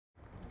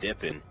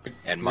dipping.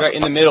 And right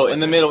in the middle, in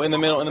the middle.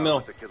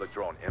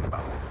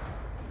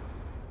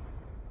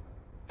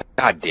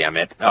 God damn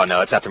it. Oh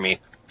no, it's after me.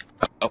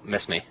 Oh,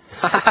 missed me.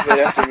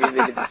 After me,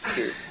 they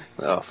disappeared.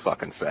 Oh,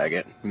 fucking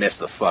faggot. Missed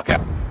the fuck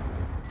out.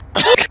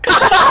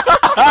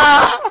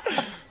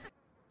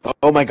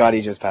 Oh my god,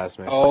 he just passed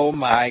me. Oh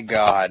my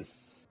god.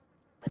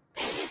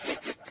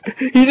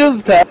 He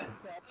just passed.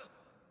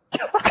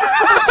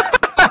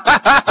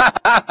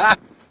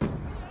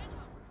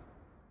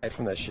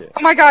 From that shit.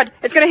 Oh my god,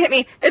 it's gonna hit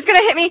me! It's gonna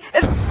hit me!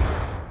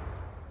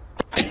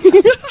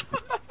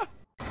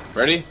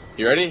 Ready?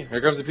 You ready?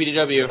 Here comes the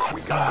PDW.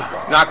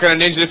 Not gonna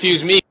ninja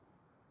defuse me.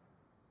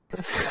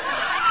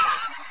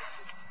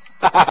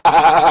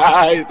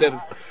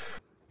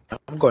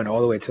 I'm going all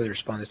the way till they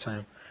respawn this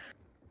time.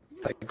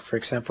 Like, for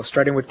example,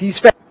 starting with these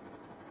Got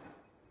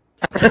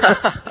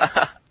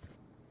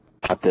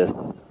this.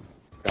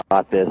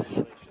 Got this.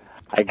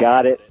 I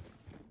got it.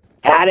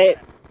 Got it!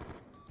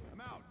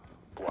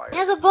 I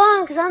have the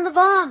bomb, because I'm the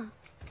bomb.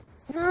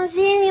 I don't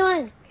see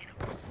anyone.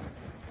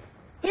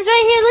 He's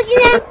right here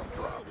looking at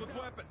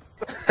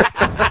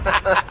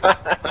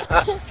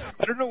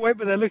I don't know why,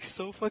 but that looks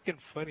so fucking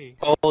funny.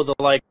 Oh, the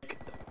like,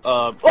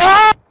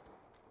 Crap,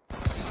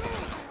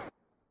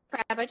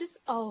 I just...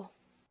 Oh.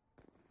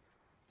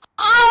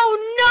 Oh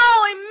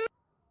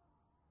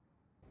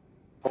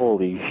no!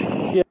 Holy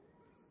shit.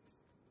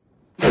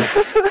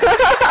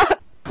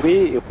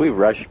 If we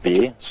rush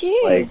B,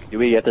 like, do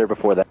we get there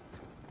before that?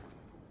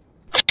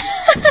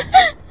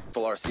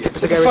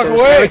 There's a guy right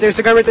there, there's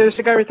a guy right there, there's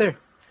a guy right there.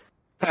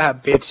 Ah,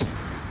 bitch.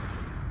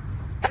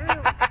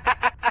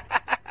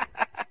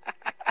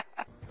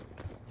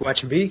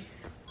 Watching B?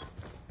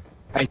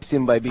 I see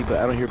him by B, but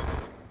I don't hear.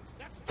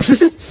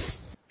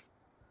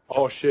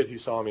 Oh shit, he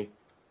saw me.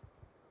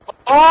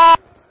 Oh!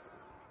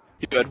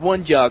 You had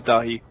one job,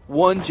 Dahi.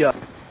 One job.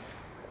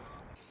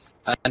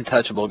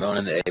 Untouchable going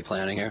into A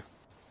planning here.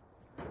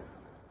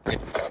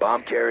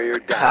 Bomb carrier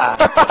down.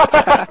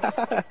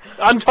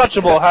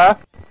 Untouchable, huh?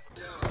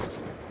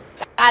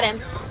 Got him.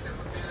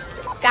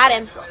 Got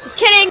him. Just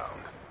kidding!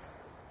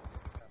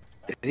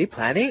 Is he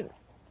planning?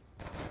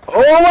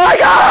 Oh my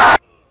god!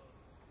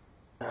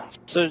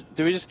 So,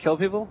 do we just kill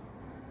people?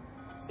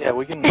 Yeah,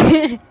 we can.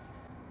 I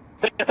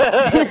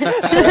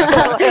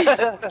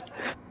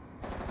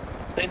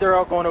think they're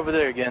all going over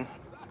there again.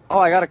 Oh,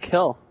 I got a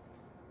kill.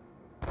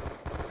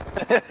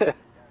 Oh,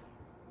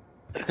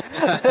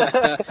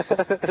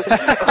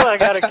 I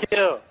got a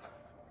kill.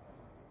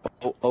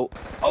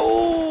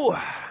 Oh!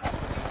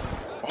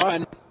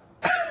 One.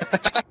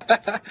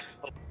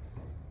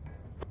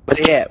 Where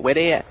they at? Where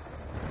they at?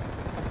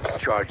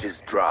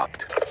 Charges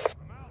dropped.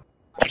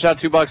 Watch out,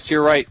 $2 to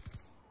your right.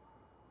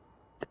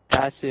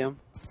 I see him.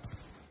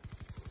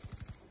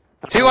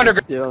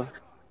 200. Yeah.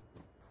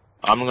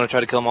 I'm gonna try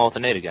to kill him all with a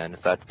nade again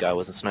if that guy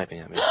wasn't sniping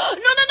at me. No!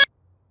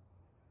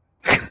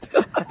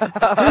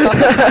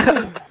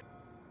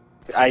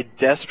 I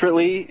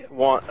desperately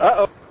want.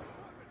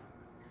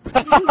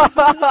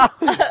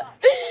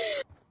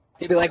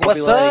 He'd be like,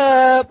 what's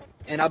up?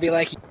 And I'll be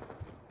like,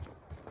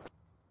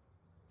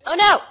 Oh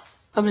no!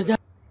 I'm gonna die.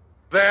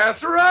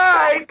 That's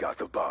right! We got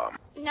the bomb.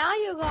 Now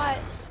you got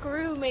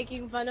Screw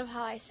making fun of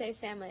how I say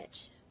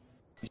sandwich.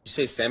 Did you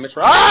say sandwich?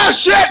 Ah,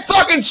 shit!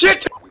 Fucking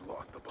shit! We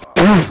lost the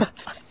bomb.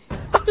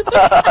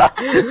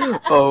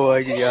 Oh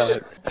my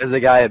god. There's a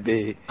guy at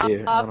B.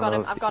 Here. I've got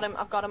him, I've got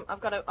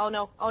him. Oh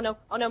no,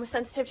 my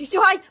sensitivity's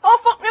too high! Oh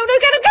fuck, no,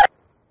 get him!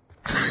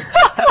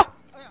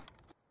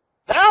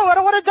 No, I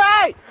don't want to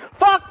die!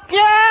 Fuck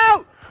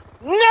you!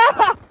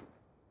 No!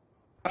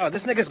 Oh,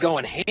 this nigga's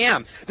going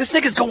ham. This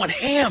nigga's going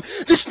ham.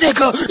 This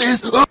nigga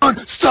is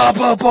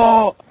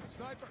unstoppable.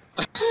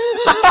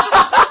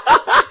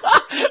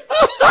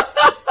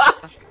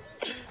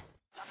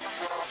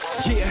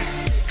 Yeah,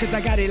 cause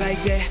I got it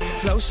like that.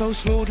 Flow so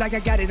smooth like I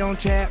got it on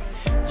tap.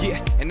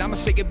 Yeah, and I'ma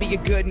say it be a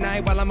good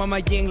night while I'm on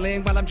my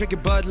Yingling, while I'm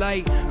drinking Bud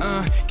Light.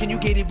 Can you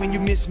get it when you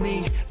miss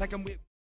me? Like I'm with